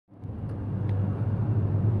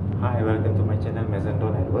Hi, welcome to my channel Maison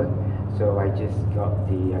Network. So I just got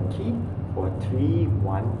the key for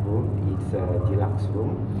 3-1 room. It's a deluxe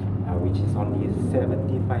room, which is only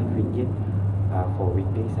 75 ringgit for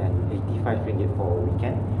weekdays and 85 ringgit for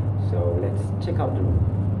weekend. So let's check out the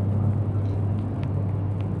room.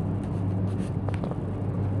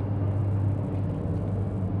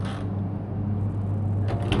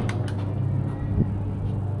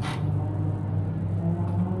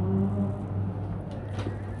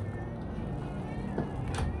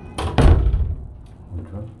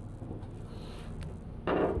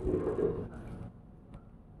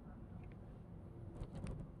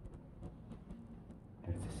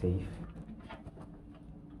 That's the safe.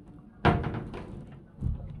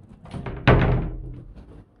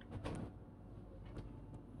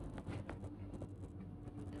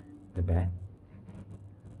 The bed,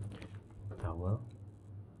 towel,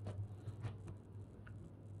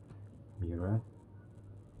 mirror,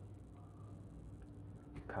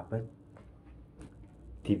 cupboard,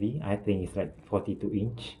 TV. I think it's like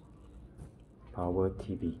 42-inch power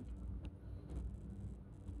TV,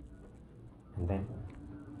 and then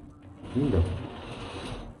window.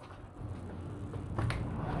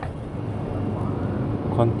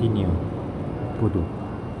 Continue. Pudu.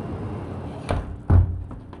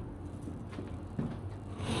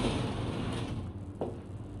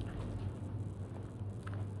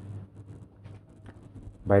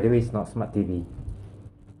 By the way, it's not smart TV.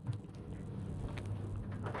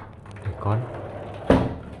 Aircon.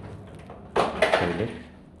 Toilet.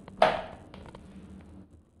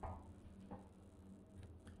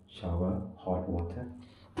 Shower, hot water.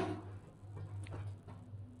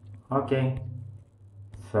 Okay,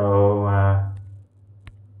 so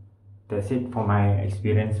that's it for my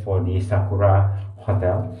experience for the Sakura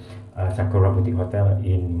Hotel, Sakura Boutique Hotel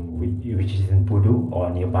which is in Pudu or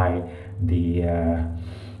nearby the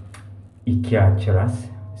IKEA Cheras.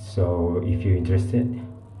 So if you're interested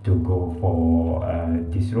to go for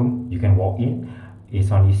this room, you can walk in.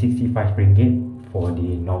 It's only 65 ringgit for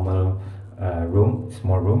the normal room,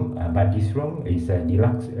 small room, but this room is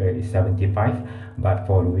deluxe, is 75, but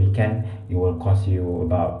for the weekend it will cost you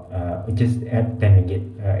about just add 10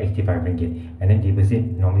 ringgit, 85 ringgit, and then deposit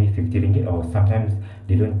normally 50 ringgit, or sometimes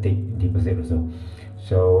they don't take deposit also.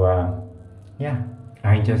 So yeah,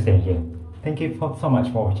 I just stay here. Thank you so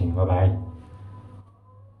much for watching. Bye bye.